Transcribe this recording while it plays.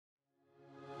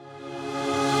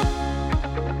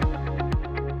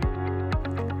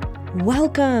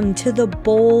Welcome to the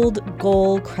Bold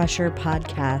Goal Crusher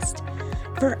podcast.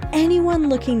 For anyone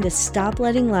looking to stop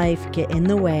letting life get in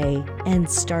the way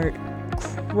and start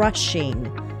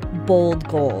crushing bold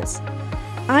goals.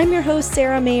 I'm your host,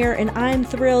 Sarah Mayer, and I'm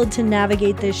thrilled to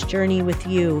navigate this journey with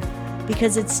you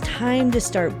because it's time to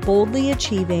start boldly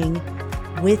achieving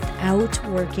without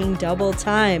working double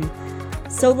time.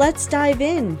 So let's dive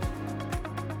in.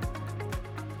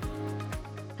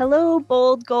 Hello,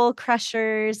 Bold Goal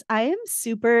Crushers. I am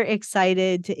super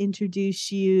excited to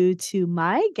introduce you to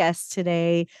my guest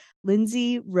today,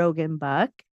 Lindsay Roggenbuck.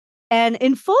 And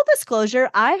in full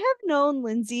disclosure, I have known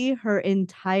Lindsay her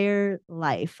entire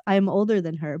life. I'm older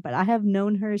than her, but I have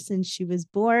known her since she was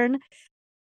born.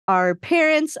 Our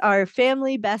parents are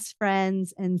family best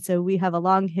friends, and so we have a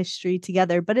long history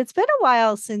together, but it's been a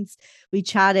while since we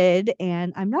chatted,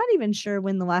 and I'm not even sure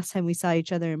when the last time we saw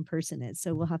each other in person is,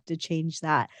 so we'll have to change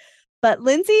that. But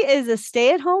Lindsay is a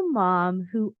stay-at-home mom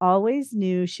who always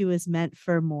knew she was meant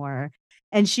for more,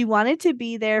 and she wanted to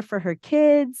be there for her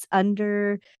kids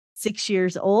under 6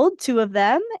 years old, 2 of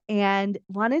them, and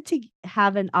wanted to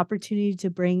have an opportunity to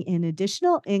bring in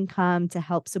additional income to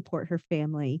help support her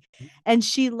family. And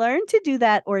she learned to do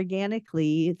that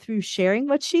organically through sharing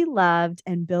what she loved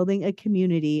and building a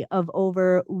community of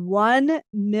over 1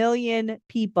 million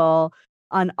people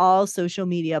on all social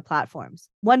media platforms.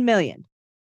 1 million.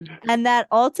 And that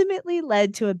ultimately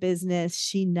led to a business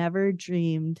she never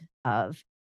dreamed of.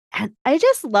 And I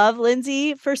just love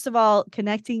Lindsay. First of all,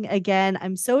 connecting again.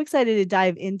 I'm so excited to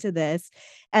dive into this.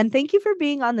 And thank you for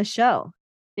being on the show.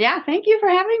 Yeah, thank you for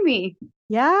having me.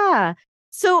 Yeah.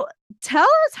 So tell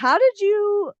us, how did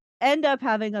you end up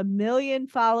having 1 million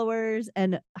followers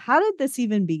and how did this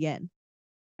even begin?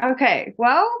 Okay,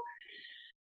 well,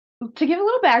 to give a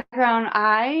little background,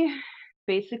 I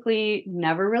basically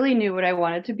never really knew what I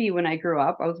wanted to be when I grew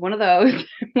up. I was one of those,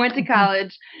 went to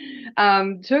college,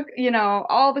 took,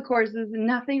 all the courses,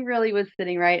 nothing really was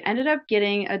sitting right. Ended up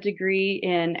getting a degree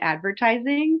in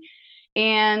advertising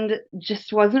and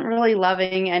just wasn't really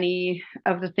loving any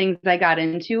of the things I got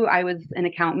into. I was an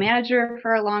account manager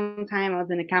for a long time. I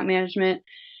was in account management.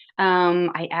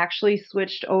 I actually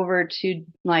switched over to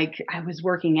I was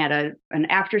working at an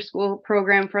after school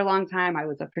program for a long time. I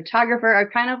was a photographer. I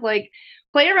kind of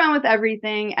played around with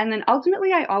everything. And then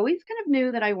ultimately I always kind of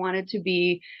knew that I wanted to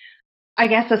be, I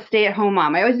guess, a stay-at-home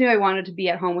mom. I always knew I wanted to be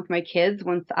at home with my kids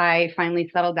once I finally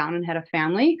settled down and had a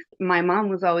family. My mom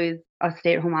was always a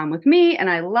stay-at-home mom with me, and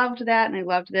I loved that, and I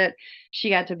loved that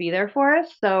she got to be there for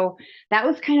us. So that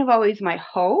was kind of always my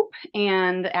hope.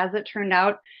 And as it turned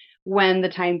out, when the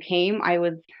time came, I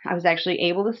was actually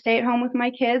able to stay at home with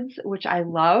my kids, which I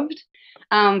loved.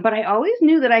 But I always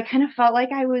knew that I kind of felt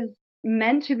like I was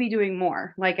meant to be doing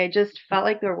more. Like I just felt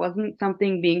like there wasn't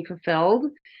something being fulfilled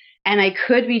and I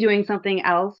could be doing something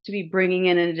else to be bringing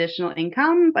in an additional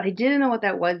income, but I didn't know what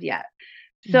that was yet.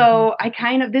 So I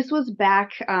kind of, this was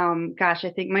back, I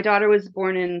think my daughter was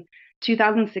born in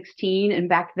 2016. And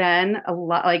back then, a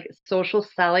lot social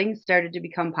selling started to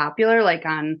become popular, like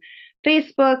on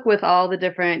Facebook with all the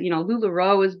different,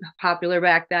 LuLaRoe was popular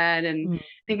back then. And I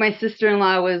think my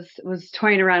sister-in-law was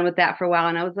toying around with that for a while.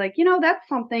 And I was like, that's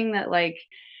something that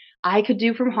I could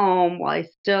do from home while I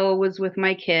still was with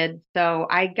my kids. So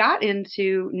I got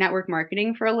into network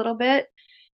marketing for a little bit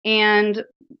and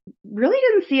really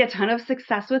didn't see a ton of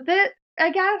success with it,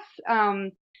 I guess.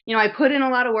 I put in a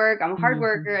lot of work. I'm a hard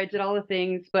worker. I did all the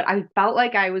things, but I felt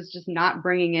like I was just not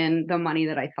bringing in the money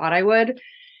that I thought I would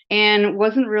and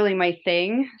wasn't really my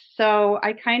thing. So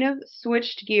I kind of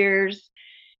switched gears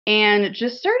and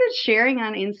just started sharing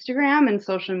on Instagram and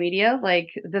social media, like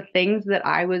the things that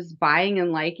I was buying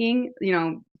and liking,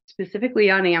 specifically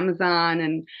on Amazon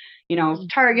and,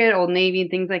 Target, Old Navy, and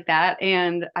things like that.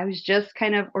 And I was just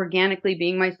kind of organically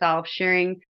being myself,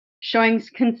 showing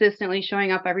consistently,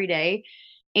 showing up every day.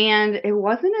 And it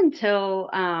wasn't until,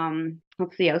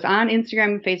 let's see, I was on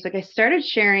Instagram and Facebook. I started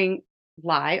sharing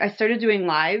live. I started doing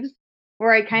lives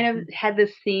where I kind of had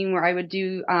this theme where I would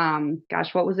do,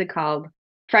 what was it called?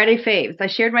 Friday faves. I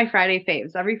shared my Friday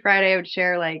faves. Every Friday I would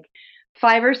share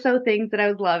 5 or so things that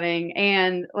I was loving.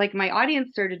 And my audience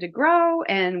started to grow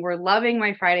and were loving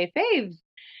my Friday faves.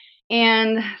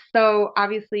 And so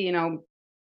obviously, I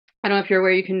don't know if you're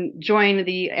aware, you can join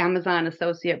the Amazon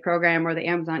Associate Program or the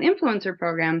Amazon Influencer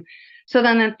Program. So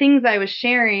then the things I was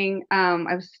sharing, I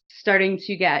was starting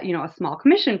to get, a small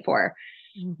commission for.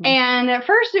 And at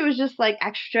first it was just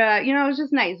extra, it was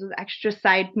just nice. It was extra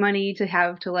side money to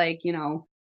have to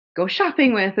go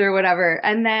shopping with or whatever.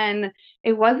 And then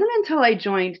it wasn't until I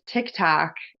joined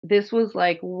TikTok, this was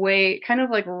way kind of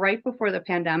right before the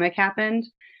pandemic happened.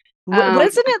 Um,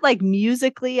 Wasn't it like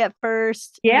Musically at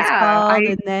first it was yeah, called,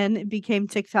 and then it became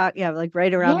TikTok? Yeah, like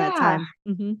right around that yeah, time.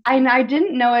 Mhm. I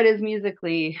didn't know it as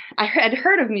Musically. I had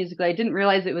heard of Musically. I didn't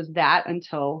realize it was that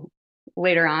until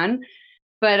later on.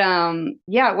 But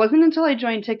yeah, it wasn't until I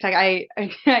joined TikTok. I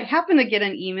happened to get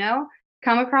an email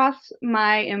come across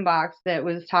my inbox that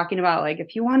was talking about like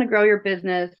if you want to grow your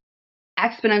business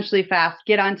exponentially fast,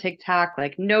 get on TikTok.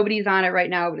 Like nobody's on it right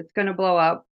now, but it's gonna blow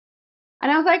up.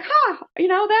 And I was like, huh,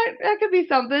 that could be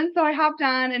something. So I hopped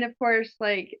on, and of course,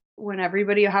 like when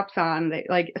everybody hops on, they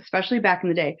like, especially back in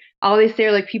the day, all they say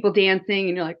are like people dancing,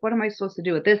 and you're like, what am I supposed to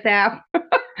do with this app?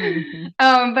 Mhm.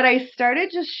 But I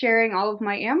started just sharing all of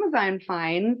my Amazon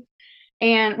finds,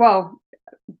 and well,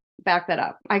 back that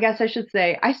up. I guess I should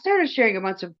say I started sharing a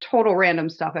bunch of total random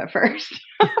stuff at first.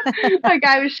 Like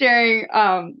I was sharing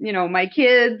my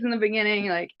kids in the beginning.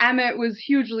 Like Emmett was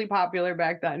hugely popular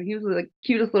back then. He was the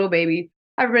cutest little baby.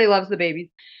 Everybody loves the babies.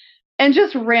 And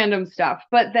just random stuff.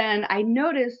 But then I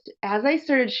noticed as I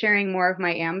started sharing more of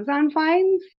my Amazon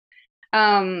finds,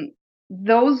 um,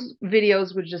 those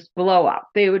videos would just blow up.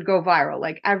 They would go viral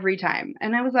like every time.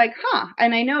 And I was like, huh.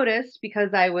 And I noticed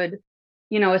because I would,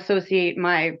 associate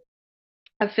my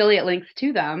affiliate links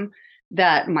to them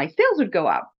that my sales would go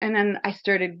up. And then I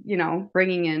started,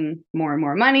 bringing in more and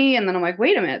more money. And then I'm like,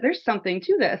 wait a minute, there's something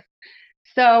to this.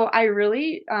 So I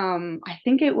really, I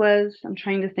think it was, I'm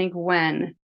trying to think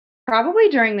when, probably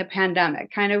during the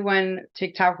pandemic, kind of when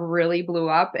TikTok really blew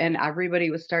up and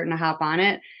everybody was starting to hop on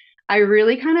it. I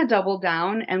really kind of doubled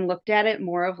down and looked at it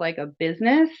more of like a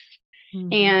business,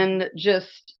 Mhm. and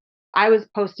just I was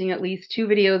posting at least 2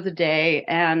 videos a day,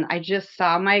 and I just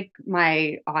saw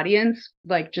my audience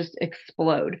like just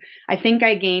explode. I think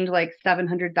I gained like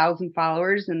 700,000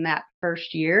 followers in that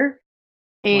first year,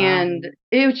 Wow. and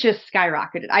it was just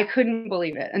skyrocketed. I couldn't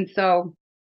believe it. And so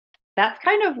that's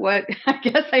kind of what I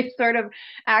guess I sort of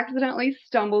accidentally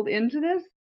stumbled into this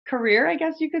career, I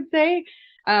guess you could say.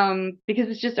 Because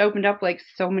it's just opened up like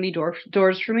so many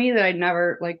doors for me that I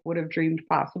never like would have dreamed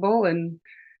possible. And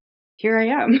here I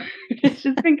am. It's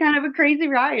just been kind of a crazy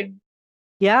ride.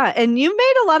 Yeah, and you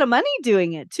made a lot of money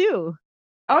doing it too.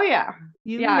 Oh yeah.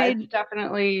 You've Yeah, it's made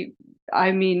definitely,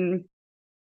 I mean,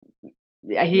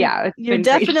 you're yeah, it's you're been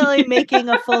crazy. definitely making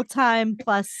a full-time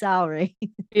plus salary.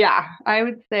 Yeah, I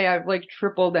would say I've like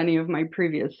tripled any of my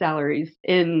previous salaries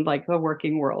in like the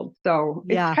working world. So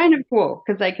it's Yeah. kind of cool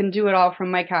because I can do it all from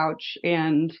my couch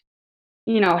and,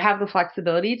 have the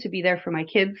flexibility to be there for my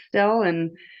kids still.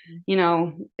 And,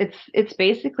 it's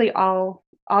basically all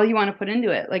you want to put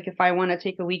into it. Like if I want to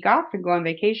take a week off and go on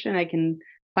vacation, I can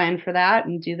plan for that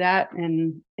and do that.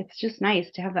 And it's just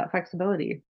nice to have that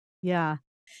flexibility. Yeah.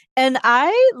 And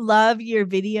I love your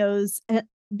videos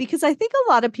because I think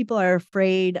a lot of people are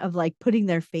afraid of like putting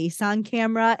their face on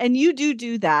camera, and you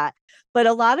do that. But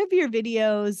a lot of your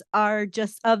videos are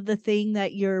just of the thing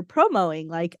that you're promoting.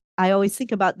 Like I always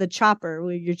think about the chopper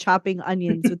where you're chopping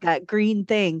onions with that green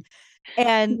thing.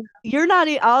 And you're not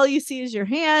all you see is your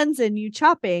hands and you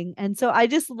chopping. And so I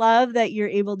just love that you're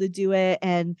able to do it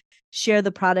and share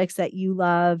the products that you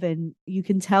love, and you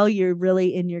can tell you're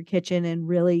really in your kitchen and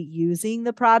really using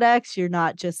the products. You're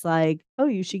not just like, oh,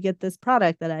 you should get this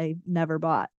product that I never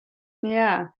bought.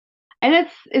 Yeah. And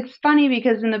it's funny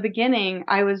because in the beginning,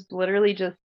 I was literally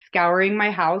just scouring my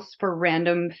house for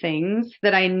random things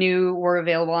that I knew were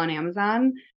available on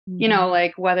Amazon. Mhm.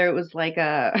 Like whether it was like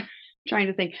trying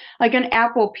to think, like an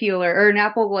apple peeler or an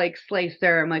apple like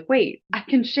slicer. I'm like, wait, I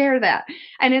can share that.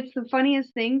 And it's the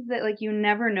funniest things that like you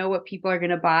never know what people are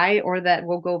going to buy or that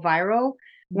will go viral.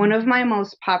 One of Mhm. my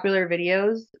most popular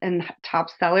videos and top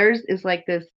sellers is like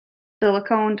this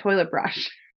silicone toilet brush.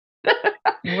 So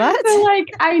What? like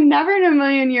I never in a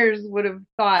million years would have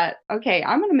thought, okay,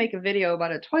 I'm gonna make a video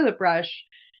about a toilet brush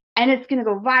and it's gonna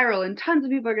go viral and tons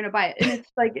of people are gonna buy it. And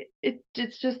it's like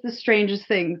it's just the strangest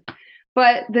thing.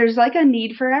 But there's like a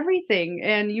need for everything,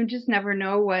 and you just never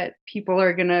know what people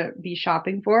are gonna be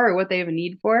shopping for or what they have a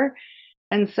need for.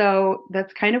 And so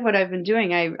that's kind of what I've been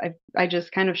doing. I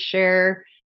just kind of share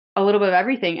a little bit of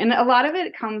everything. And a lot of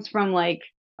it comes from like,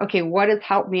 okay, what has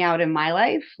helped me out in my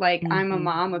life? Like I'm a Mhm.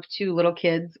 mom of 2 little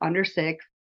kids under 6.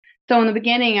 So in the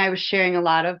beginning, I was sharing a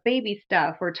lot of baby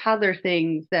stuff or toddler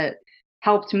things that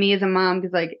helped me as a mom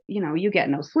because like, you get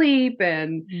no sleep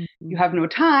and you Mhm. have no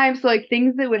time. So like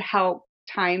things that would help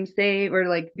time save or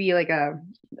like be like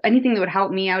anything that would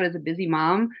help me out as a busy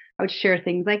mom, I would share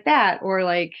things like that or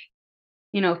like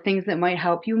things that might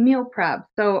help you meal prep.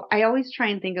 So I always try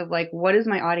and think of like, what is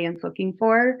my audience looking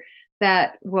for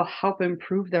that will help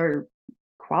improve their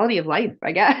quality of life,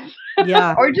 I guess,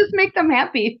 Yeah, or just make them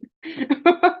happy.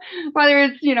 Whether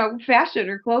it's, fashion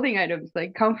or clothing items,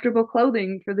 like comfortable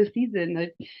clothing for the season.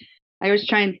 I always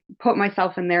try and put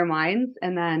myself in their minds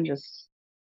and then just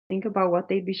think about what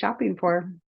they'd be shopping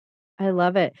for. I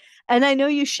love it. And I know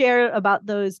you share about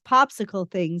those popsicle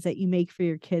things that you make for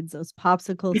your kids, those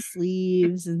popsicle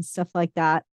sleeves and stuff like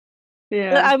that. But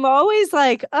Yeah. I'm always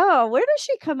like, oh, where does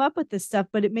she come up with this stuff?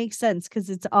 But it makes sense because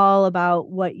it's all about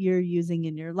what you're using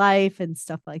in your life and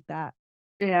stuff like that.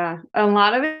 Yeah, a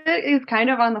lot of it is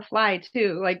kind of on the fly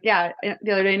too. Like, yeah,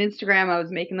 the other day on Instagram, I was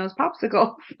making those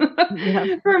popsicles Yeah.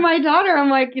 for my daughter.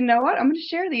 I'm like, you know what? I'm going to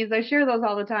share these. I share those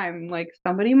all the time. I'm like,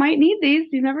 somebody might need these.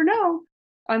 You never know.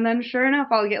 And then sure enough,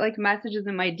 I'll get like messages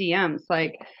in my DMs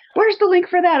like, where's the link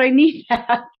for that? I need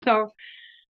that. So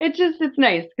it's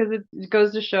nice because it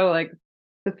goes to show like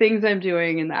the things I'm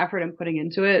doing and the effort I'm putting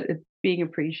into it, it's being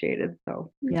appreciated.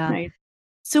 So it's Yeah. nice.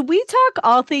 So we talk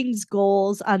all things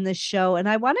goals on this show, and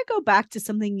I want to go back to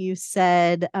something you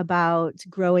said about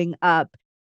growing up.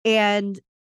 And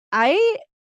I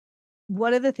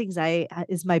one of the things I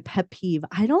is my pet peeve.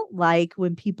 I don't like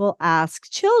when people ask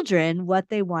children what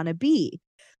they want to be.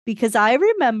 Because I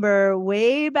remember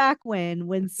way back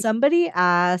when somebody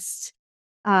asked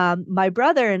my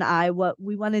brother and I what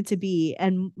we wanted to be,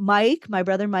 and Mike, my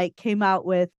brother Mike, came out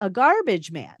with a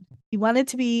garbage man. He wanted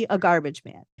to be a garbage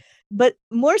man. But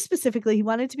more specifically, he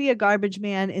wanted to be a garbage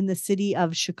man in the city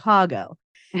of Chicago.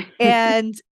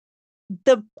 And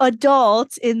the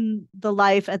adult in the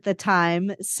life at the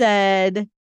time said,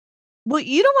 well,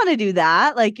 you don't want to do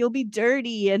that. Like, you'll be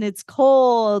dirty and it's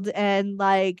cold and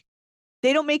like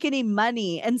they don't make any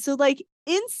money. And so, like,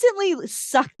 instantly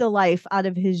sucked the life out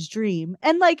of his dream.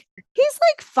 And like, he's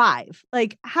like 5.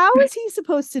 Like, how is he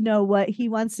supposed to know what he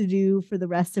wants to do for the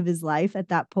rest of his life at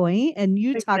that point? And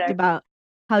you talked Exactly. about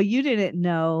how you didn't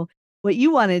know what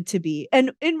you wanted to be.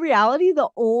 And in reality, the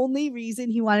only reason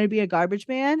he wanted to be a garbage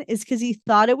man is because he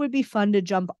thought it would be fun to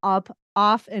jump up,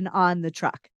 off, and on the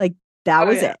truck. Like, that Oh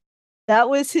was yeah. it. That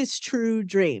was his true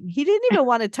dream. He didn't even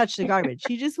want to touch the garbage.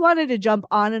 He just wanted to jump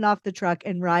on and off the truck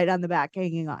and ride on the back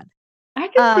hanging on. I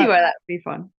can see Uh why that would be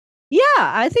fun. yeah,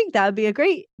 I think that would be a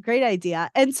great idea.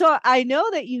 And so I know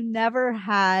that you never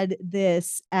had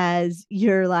this as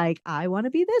you're like, I want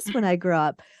to be this when I grow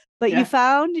up, but you Yeah.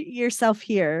 found yourself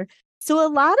here. So a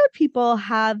lot of people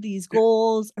have these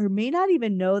goals or may not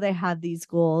even know they have these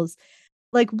goals.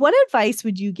 Like, what advice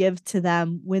would you give to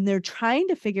them when they're trying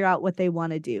to figure out what they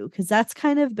want to do? Because that's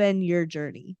kind of been your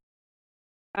journey.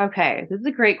 Okay, this is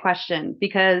a great question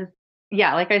because,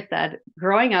 yeah, like I said,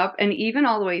 growing up and even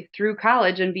all the way through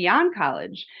college and beyond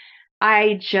college,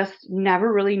 I just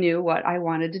never really knew what I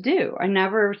wanted to do. I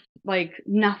never, like,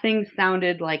 nothing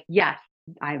sounded like, yes,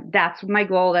 that's my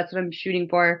goal, that's what I'm shooting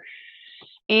for.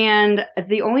 And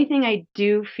the only thing I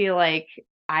do feel like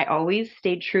I always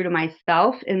stayed true to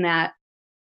myself in that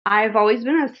I've always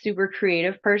been a super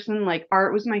creative person. Like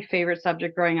art was my favorite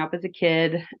subject growing up as a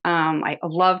kid. I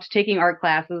loved taking art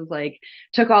classes, like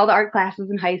took all the art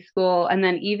classes in high school. And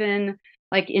then even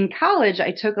like in college,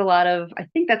 I took a lot of, I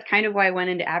think that's kind of why I went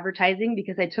into advertising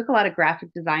because I took a lot of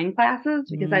graphic design classes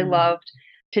because I Mm, loved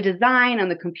to design on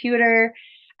the computer.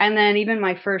 And then even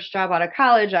my first job out of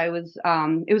college, it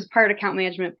was part account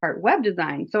management, part web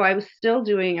design. So I was still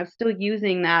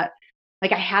using that,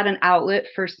 like I had an outlet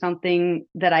for something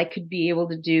that I could be able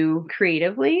to do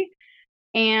creatively.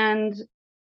 And,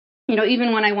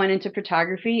 even when I went into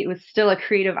photography, it was still a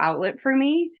creative outlet for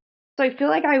me. So I feel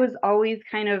like I was always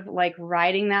kind of like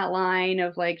riding that line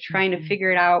of like trying to mhm.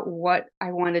 figure it out what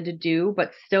I wanted to do,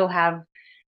 but still have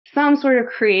some sort of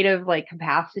creative like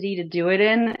capacity to do it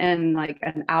in and like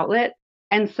an outlet.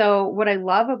 And so what I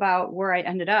love about where I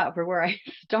ended up or where I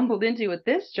stumbled into with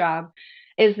this job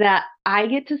is that I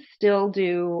get to still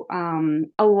do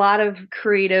a lot of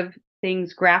creative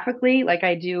things graphically. Like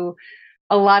I do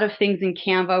a lot of things in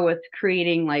Canva with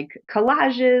creating like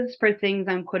collages for things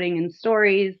I'm putting in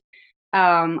stories.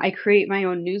 I create my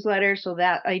own newsletter so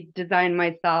that I design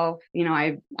myself.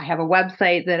 I have a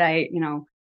website that I,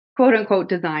 quote unquote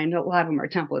designed. A lot of them are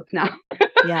templates now.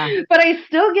 Yeah. But I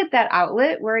still get that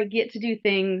outlet where I get to do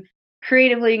things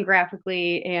creatively and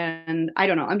graphically. And I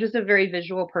don't know, I'm just a very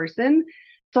visual person.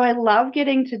 So I love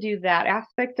getting to do that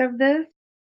aspect of this.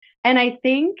 And I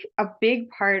think a big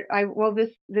part,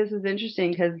 this is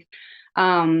interesting because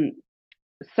um,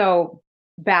 so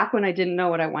back when I didn't know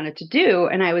what I wanted to do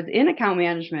and I was in account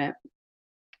management,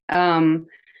 um,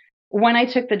 when I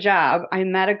took the job, I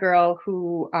met a girl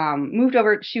who moved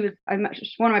over. She's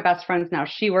one of my best friends now.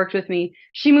 She worked with me.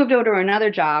 She moved over to another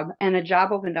job, and a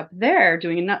job opened up there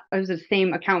doing it was the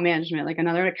same account management, like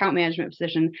another account management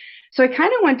position. So I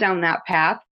kind of went down that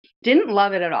path. Didn't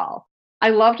love it at all. I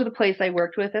loved the place I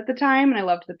worked with at the time, and I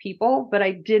loved the people, but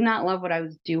I did not love what I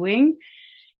was doing,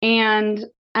 and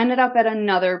ended up at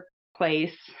another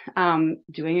place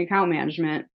doing account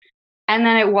management. And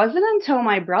then it wasn't until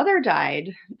my brother died,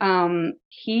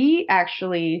 he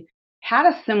actually had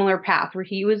a similar path where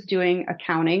he was doing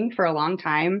accounting for a long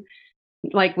time,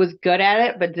 like was good at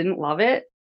it, but didn't love it.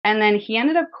 And then he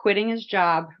ended up quitting his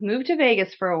job, moved to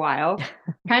Vegas for a while,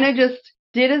 kind of just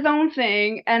did his own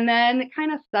thing, and then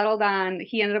kind of settled on,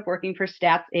 he ended up working for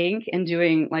Stats Inc. and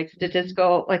doing like Mhm.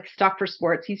 statistical, like stuff for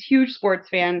sports. He's a huge sports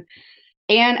fan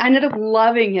and I ended up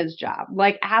loving his job,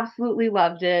 like absolutely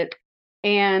loved it.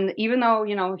 And even though,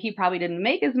 he probably didn't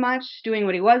make as much doing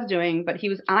what he was doing, but he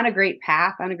was on a great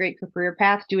path, on a great career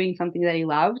path, doing something that he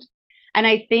loved. And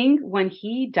I think when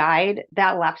he died,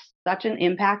 that left such an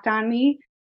impact on me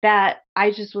that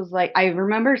I just was like, I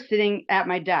remember sitting at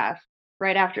my desk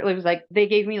right after it was like they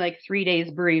gave me like 3 days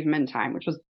bereavement time, which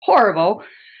was horrible.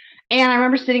 And I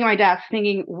remember sitting at my desk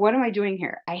thinking, what am I doing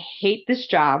here? I hate this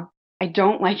job. I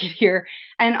don't like it here.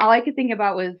 And all I could think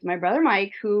about was my brother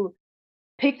Mike, who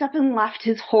picked up and left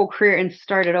his whole career and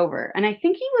started over. And I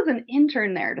think he was an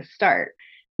intern there to start,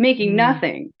 making Mm.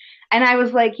 nothing. And I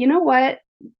was like, you know what?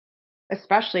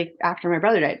 Especially after my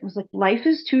brother died, it was like, life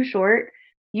is too short.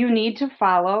 You need to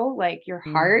follow like your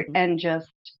heart Mhm. and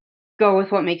just go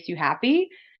with what makes you happy.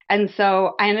 And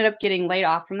so I ended up getting laid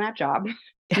off from that job.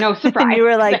 No And surprise. you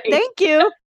were like, "Thank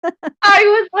you." I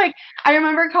was like, I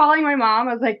remember calling my mom.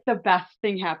 I was like, the best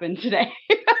thing happened today.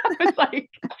 I was like,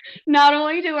 not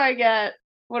only do I get,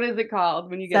 what is it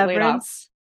called when you get laid off? Severance.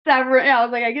 Severance. Yeah, I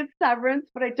was like, I get severance,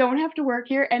 but I don't have to work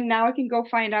here. And now I can go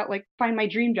find my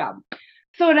dream job.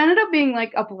 So it ended up being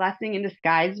like a blessing in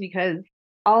disguise because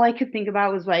all I could think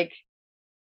about was like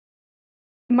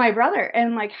my brother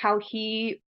and like how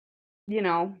he you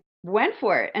know, went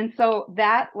for it. And so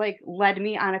that like led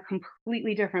me on a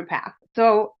completely different path.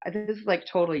 So this is like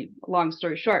totally long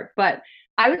story short, but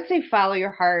I would say follow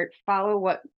your heart, follow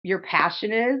what your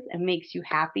passion is and makes you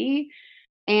happy.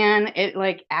 And it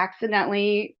like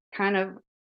accidentally kind of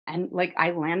and like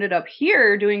I landed up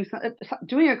here doing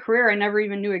a career I never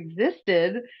even knew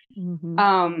existed. Mhm.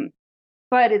 Um,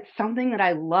 but it's something that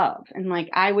I love. And like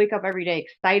I wake up every day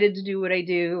excited to do what I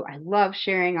do. I love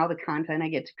sharing all the content I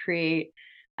get to create.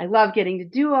 I love getting to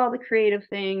do all the creative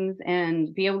things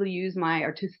and be able to use my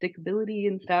artistic ability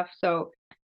and stuff. So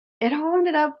it all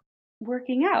ended up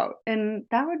working out. And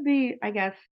that would be, I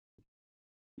guess,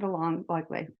 the long like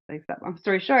that long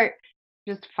story short,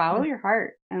 just follow Yeah. your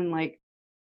heart and like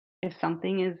if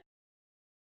something is,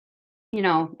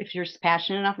 if you're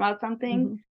passionate enough about something,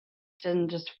 Mhm. then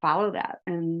just follow that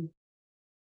and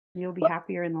you'll be Well,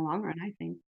 happier in the long run, I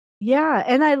think. yeah,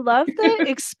 and I love the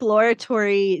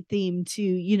exploratory theme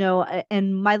too,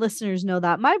 and my listeners know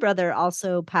that my brother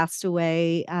also passed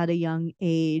away at a young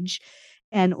age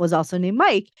and was also named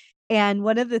Mike. And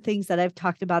one of the things that I've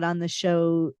talked about on the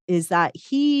show is that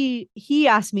he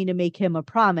asked me to make him a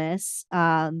promise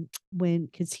when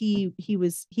cuz he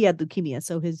had leukemia,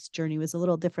 so his journey was a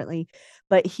little differently,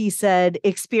 but he said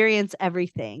experience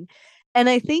everything. And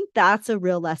I think that's a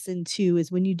real lesson too,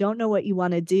 is when you don't know what you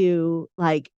want to do,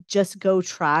 like just go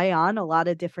try on a lot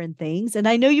of different things. And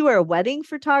I know you were a wedding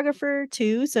photographer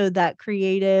too, so that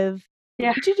creative,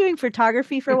 Yeah. weren't you doing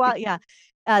photography for a while? Yeah.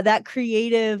 That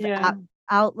creative Yeah.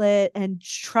 outlet and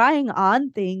trying on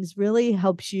things really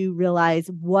helps you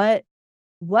realize what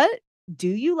do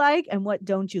you like and what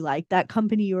don't you like? That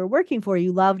company you were working for,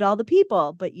 you loved all the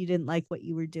people, but you didn't like what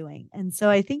you were doing. And so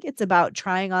I think it's about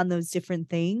trying on those different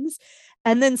things.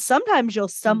 And then sometimes you'll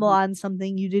stumble Mhm. on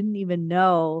something you didn't even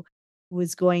know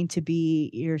was going to be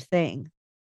your thing.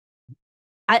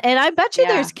 And I bet you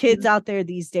Yeah. there's kids out there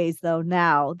these days, though,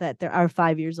 now that they are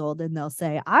 5 years old and they'll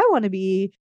say, I want to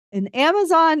be an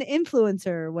Amazon influencer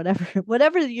or whatever,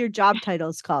 whatever your job title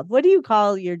is called. What do you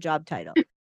call your job title?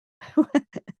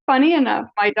 Funny enough,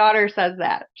 my daughter says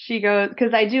that. She goes,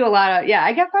 because I do a lot of, yeah,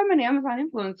 I guess I'm an Amazon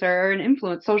influencer or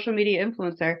an social media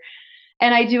influencer.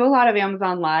 And I do a lot of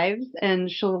Amazon lives and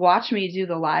she'll watch me do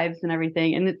the lives and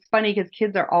everything. And it's funny because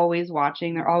kids are always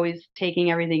watching, they're always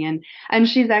taking everything in. And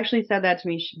she's actually said that to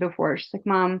me before. She's like,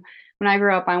 Mom, when I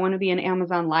grow up, I want to be an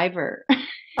Amazon liver.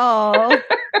 Oh,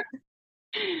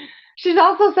 She's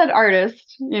also said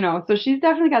artist, so she's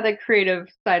definitely got that creative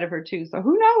side of her too. So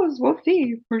who knows? We'll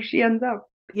see where she ends up.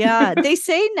 yeah, they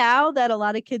say now that a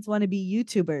lot of kids wanna be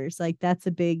YouTubers, like, that's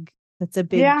a big That's a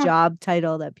big Yeah, job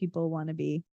title that people want to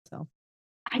be. So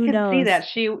I who could see knows? that.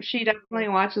 She definitely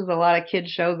watches a lot of kid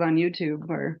shows on YouTube,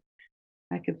 or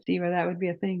I could see where that would be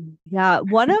a thing. Yeah,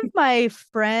 one of my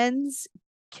friends'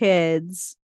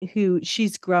 kids, who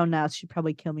she's grown now, she'd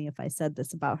probably kill me if I said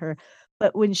this about her.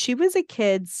 But when she was a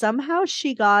kid, somehow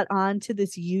she got onto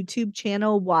this YouTube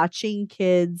channel watching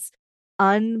kids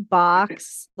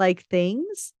unbox like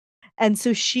things. And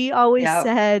so she always Yeah,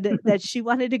 said that she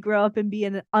wanted to grow up and be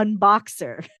an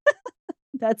unboxer.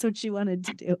 That's what she wanted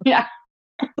to do. yeah,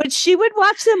 But she would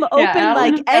watch them yeah. open Ellen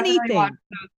like has definitely watched anything.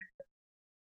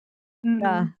 those.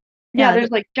 Yeah. Yeah, Yeah. there's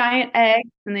like giant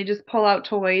eggs, and they just pull out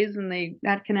toys, and they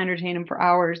that can entertain them for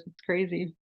hours. It's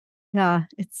crazy. Yeah.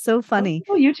 It's so Those funny.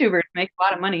 little YouTubers make a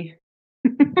lot of money,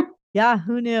 Yeah.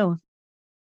 Who knew?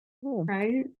 Cool.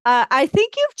 right? I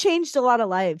think you've changed a lot of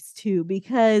lives too,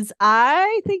 because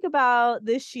I think about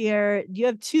this year, you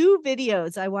have two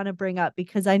videos I want to bring up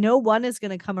because I know one is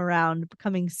going to come around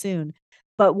coming soon,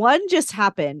 but one just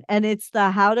happened and it's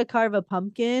the how to carve a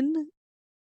pumpkin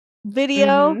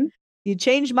video. Mm-hmm. You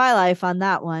changed my life on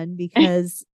that one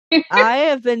because I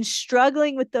have been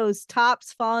struggling with those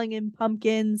tops falling in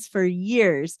pumpkins for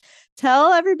years.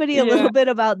 Tell everybody a Yeah. little bit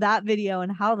about that video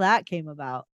and how that came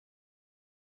about.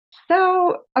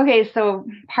 So, okay, so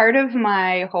part of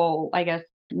my whole, I guess,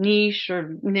 niche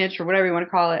or whatever you want to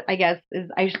call it, I guess, is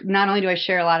not only do I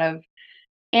share a lot of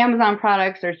Amazon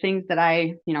products or things that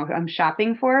I'm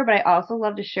shopping for, but I also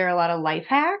love to share a lot of life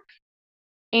hacks.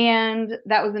 And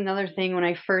that was another thing when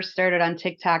I first started on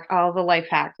TikTok, all the life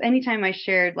hacks. Anytime I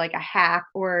shared like a hack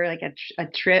or like a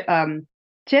trip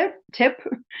tip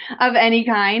of any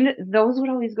kind, those would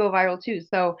always go viral too.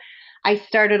 So I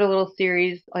started a little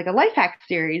series, like a life hack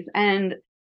series, and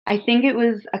I think it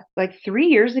was like 3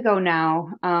 years ago now,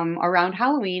 around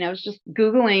Halloween. I was just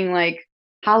Googling like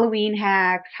Halloween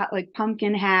hacks, like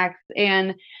pumpkin hacks,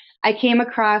 and I came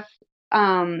across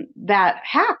that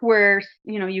hack where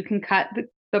you can cut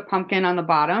the pumpkin on the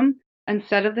bottom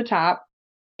instead of the top,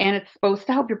 and it's supposed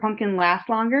to help your pumpkin last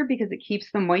longer because it keeps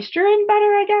the moisture in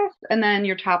better, I guess, and then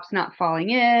your top's not falling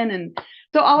in. And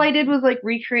so all I did was like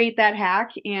recreate that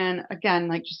hack, and again,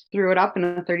 like just threw it up in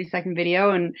a 30-second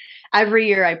video, and every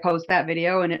year I post that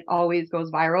video and it always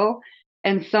goes viral.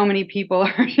 And so many people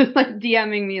are just like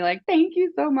DMing me like, thank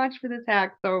you so much for this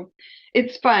hack. So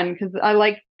it's fun because I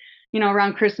like,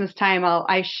 around Christmas time,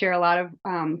 I share a lot of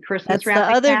Christmas That's the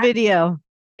wrapping other hacks. video,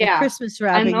 the Yeah. Christmas And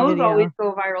wrapping those always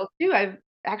video. go viral too. I've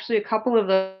actually a couple of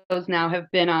those now have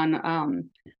been on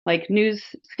like news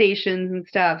stations and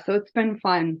stuff. So it's been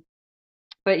fun.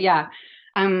 But yeah,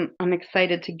 I'm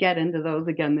excited to get into those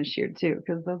again this year too,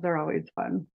 because those are always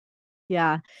fun.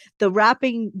 Yeah.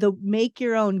 The make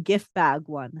your own gift bag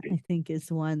one, I think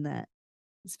is one that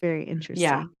is very Yeah.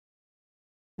 interesting.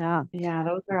 Yeah. Yeah,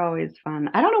 those are always fun.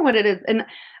 I don't know what it is. And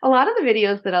a lot of the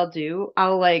videos that I'll do,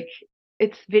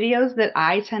 it's videos that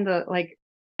I tend to like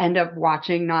end up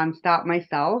watching nonstop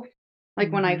myself.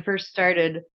 Like when I Mhm. first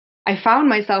started, I found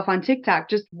myself on TikTok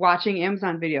just watching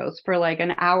Amazon videos for like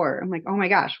an hour. I'm like, oh my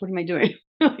gosh, what am I doing?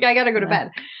 Like, I gotta go to Yeah.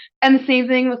 bed. And the same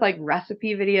thing with like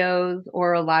recipe videos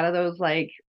or a lot of those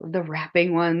like the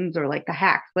wrapping ones or like the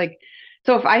hacks. Like,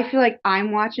 so if I feel like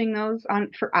I'm watching those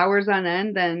on for hours on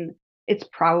end, then it's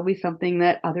probably something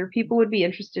that other people would be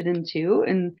interested in too.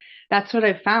 And that's what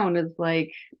I've found is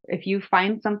like if you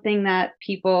find something that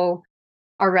people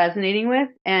are resonating with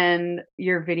and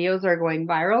your videos are going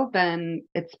viral, then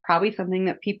it's probably something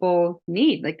that people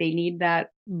need. Like they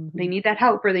Mhm. need that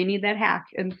help or they need that hack.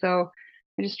 And so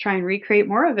I just try and recreate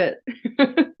more of it.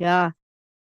 Yeah.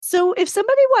 So if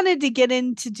somebody wanted to get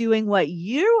into doing what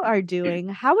you are doing,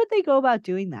 how would they go about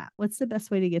doing that? What's the best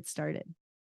way to get started?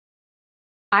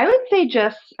 I would say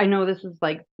I know this is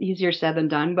like easier said than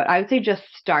done, but I would say just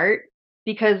start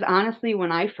because honestly,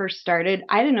 when I first started,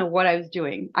 I didn't know what I was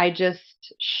doing. I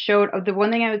just showed the one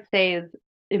thing I would say is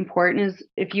important is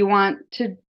if you want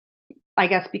to, I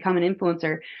guess, become an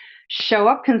influencer, show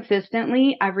up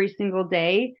consistently every single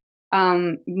day.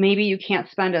 Maybe you can't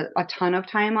spend a ton of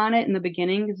time on it in the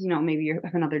beginning because, maybe you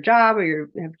have another job or you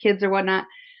have kids or whatnot.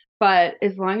 But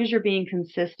as long as you're being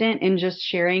consistent and just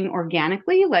sharing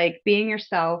organically, like being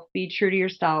yourself, be true to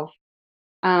yourself,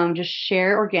 just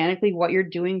share organically what you're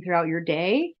doing throughout your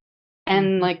day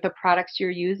and Mhm. like the products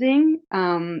you're using,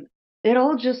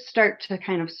 it'll just start to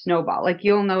kind of snowball. Like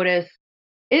you'll notice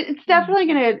it's Mm.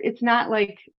 definitely it's not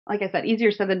like I said,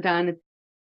 easier said than done. It's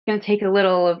gonna take a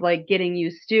little of like getting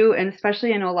used to, and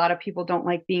especially I know a lot of people don't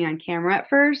like being on camera at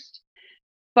first.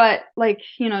 But like,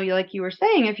 like you were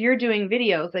saying, if you're doing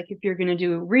videos, like if you're going to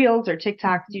do reels or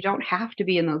TikToks, Mhm. you don't have to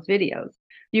be in those videos.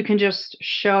 You can just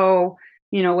show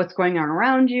what's going on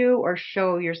around you or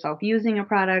show yourself using a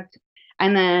product.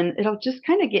 And then it'll just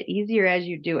kind of get easier as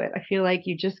you do it. I feel like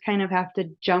you just kind of have to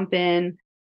jump in,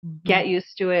 Mhm. get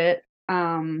used to it.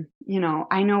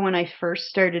 I know when I first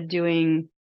started doing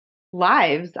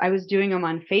lives, I was doing them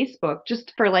on Facebook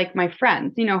just for like my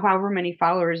friends, however many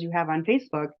followers you have on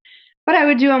Facebook. But I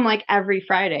would do them like every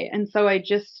Friday. And so I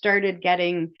just started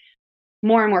getting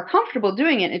more and more comfortable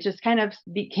doing it. It just kind of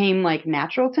became like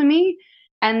natural to me.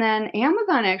 And then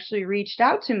Amazon actually reached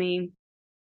out to me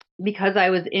because I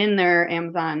was in their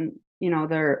Amazon,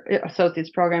 their associates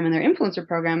program and their influencer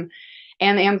program.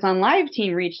 And the Amazon Live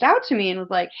team reached out to me and was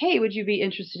like, "Hey, would you be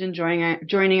interested in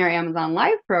joining our Amazon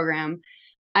Live program?"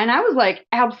 And I was like,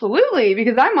 "Absolutely,"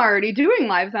 because I'm already doing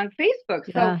lives on Facebook.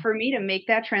 So Yeah. for me to make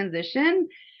that transition,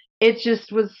 it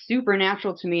just was super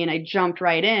natural to me, and I jumped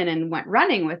right in and went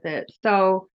running with it.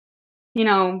 So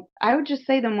I would just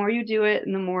say the more you do it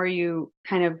and the more you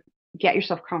kind of get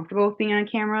yourself comfortable with being on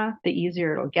camera, the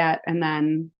easier it'll get. And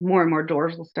then more and more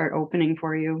doors will start opening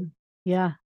for you.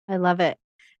 Yeah, I love it.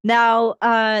 Now,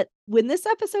 when this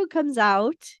episode comes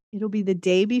out, it'll be the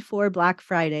day before Black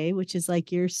Friday, which is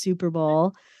like your Super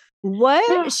Bowl.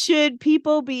 What should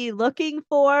people be looking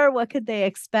for? What could they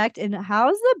expect? And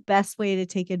how's the best way to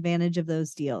take advantage of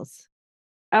those deals?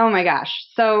 Oh my gosh.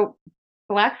 So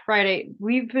Black Friday,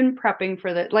 we've been prepping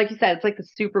for the, like you said, it's like the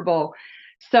Super Bowl.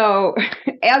 So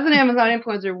as an Amazon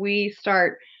influencer, we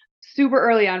start super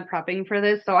early on prepping for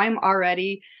this. So I'm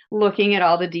already looking at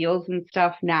all the deals and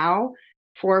stuff now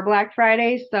for Black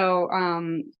Friday. So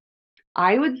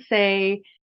I would say,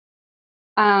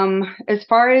 as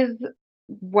far as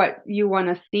what you want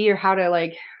to see or how to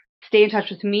like stay in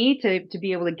touch with me to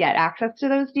be able to get access to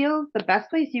those deals, the best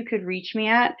place you could reach me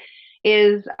at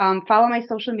is follow my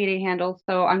social media handles.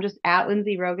 So I'm just at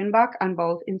Lindsay Roggenbuck on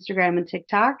both Instagram and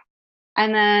TikTok.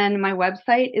 And then my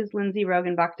website is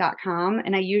lindsayroggenbuck.com.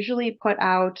 And I usually put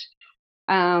out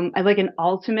I like an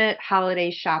ultimate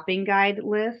holiday shopping guide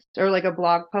list or like a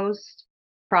blog post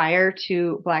prior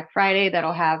to Black Friday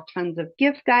that'll have tons of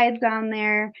gift guides on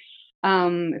there.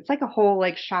 It's like a whole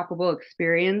like shoppable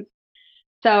experience.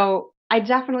 So I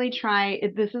definitely try.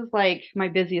 This is like my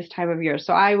busiest time of year,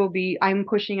 so I'm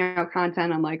pushing out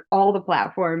content on like all the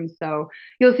platforms. So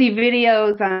you'll see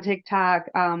videos on TikTok.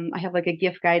 I have like a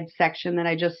gift guide section that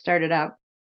I just started up.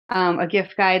 A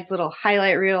gift guides little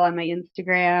highlight reel on my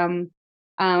Instagram.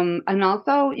 And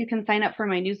also you can sign up for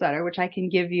my newsletter, which I can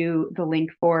give you the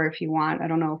link for if you want. I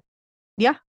don't know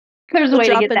Yeah, if there's a we'll way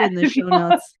to drop get it that in the to show people.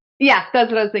 notes. Yeah, that's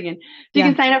what I was thinking. So you Yeah.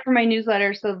 can sign up for my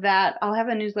newsletter so that I'll have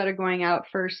a newsletter going out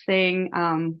first thing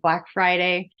Black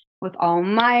Friday with all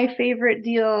my favorite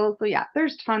deals. So yeah,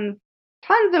 there's tons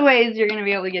of ways you're going to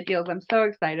be able to get deals. I'm so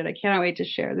excited. I cannot wait to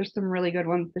share. There's some really good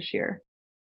ones this year.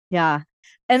 Yeah.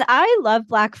 And I love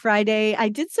Black Friday. I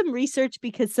did some research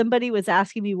because somebody was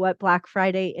asking me what Black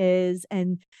Friday is.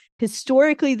 And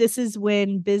historically, this is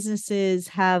when businesses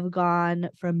have gone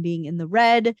from being in the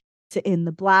red to in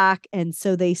the black. And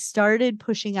so they started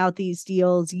pushing out these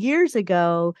deals years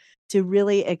ago to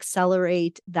really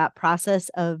accelerate that process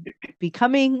of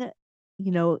becoming,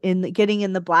 getting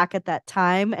in the black at that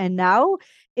time. And now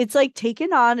it's like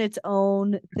taken on its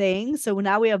own thing. So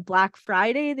now we have Black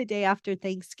Friday, the day after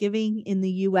Thanksgiving in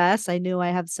the US. I know I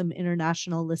have some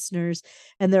international listeners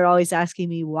and they're always asking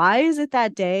me, why is it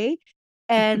that day?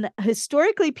 And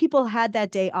historically, people had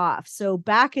that day off. So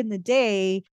back in the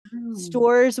day, Oh.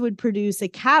 stores would produce a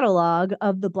catalog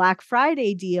of the Black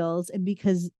Friday deals. And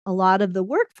because a lot of the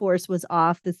workforce was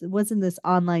off, this wasn't this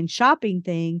online shopping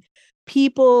thing,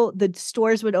 the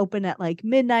stores would open at like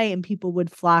midnight and people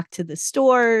would flock to the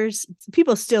stores.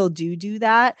 People still do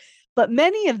that, but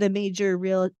many of the major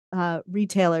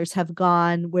retailers have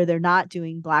gone where they're not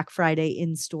doing Black Friday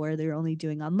in store. They're only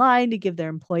doing online to give their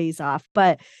employees off.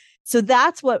 But so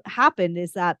that's what happened,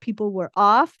 is that people were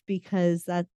off because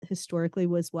that historically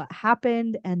was what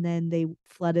happened. And then they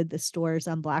flooded the stores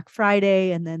on Black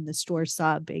Friday, and then the stores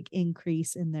saw a big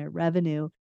increase in their revenue.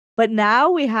 But now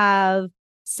we have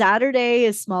Saturday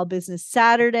is Small Business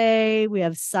Saturday. We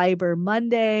have Cyber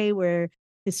Monday, where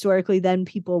historically then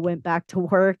people went back to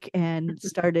work and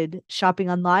started shopping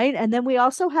online. And then we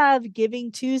also have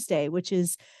Giving Tuesday, which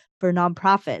is for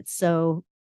nonprofits. So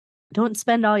don't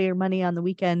spend all your money on the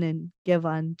weekend and give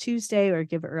on Tuesday or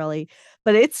give early.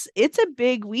 But it's a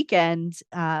big weekend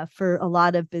for a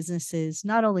lot of businesses,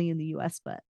 not only in the US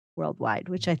but worldwide,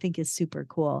 which I think is super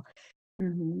cool.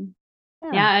 Mm-hmm.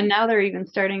 Yeah. Yeah, and now they're even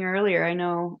starting earlier. I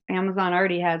know Amazon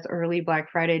already has early Black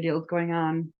Friday deals going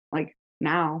on, like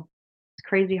now. It's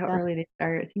crazy how Yeah. early they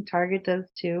start. I think Target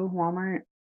does too, Walmart.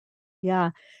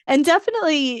 Yeah. And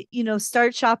definitely,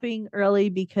 start shopping early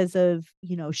because of,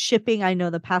 shipping. I know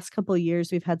the past couple of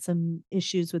years we've had some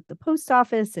issues with the post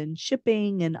office and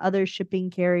shipping and other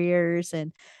shipping carriers,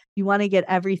 and you want to get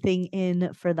everything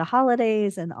in for the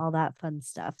holidays and all that fun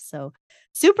stuff. So,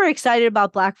 super excited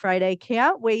about Black Friday.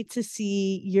 Can't wait to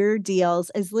see your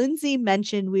deals. As Lindsay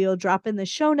mentioned, we'll drop in the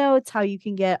show notes how you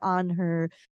can get on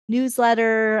her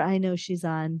newsletter. I know she's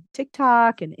on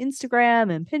TikTok and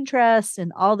Instagram and Pinterest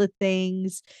and all the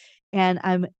things. And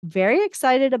I'm very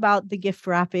excited about the gift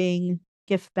wrapping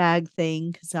gift bag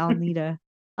thing because I'll need a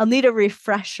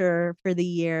refresher for the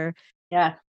year.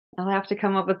 Yes. I'll have to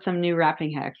come up with some new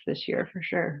wrapping hacks this year for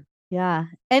sure. Yeah.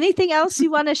 Anything else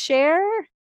you want to share,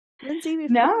 Lindsay,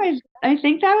 No, before we I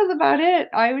think that was about it.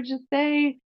 I would just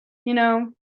say, you know,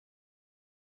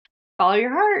 follow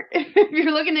your heart if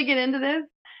you're looking to get into this,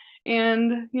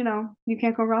 and you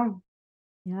can't go wrong.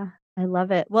 Yeah, I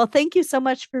love it. Well, thank you so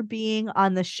much for being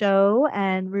on the show.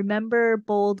 And remember,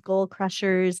 bold goal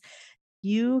crushers,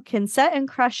 you can set and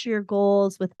crush your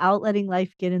goals without letting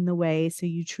life get in the way so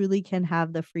you truly can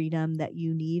have the freedom that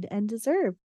you need and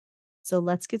deserve. So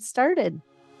let's get started.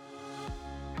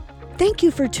 Thank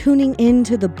you for tuning in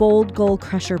to the Bold Goal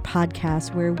Crusher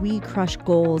podcast, where we crush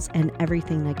goals and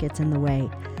everything that gets in the way.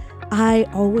 I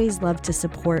always love to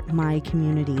support my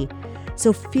community,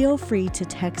 so feel free to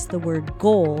text the word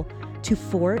goal to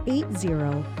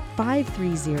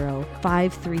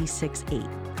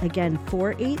 480-530-5368. Again,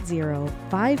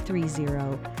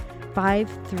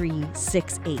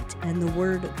 480-530-5368 and the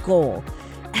word goal.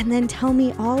 And then tell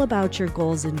me all about your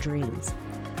goals and dreams.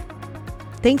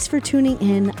 Thanks for tuning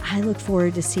in. I look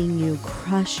forward to seeing you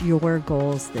crush your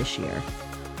goals this year.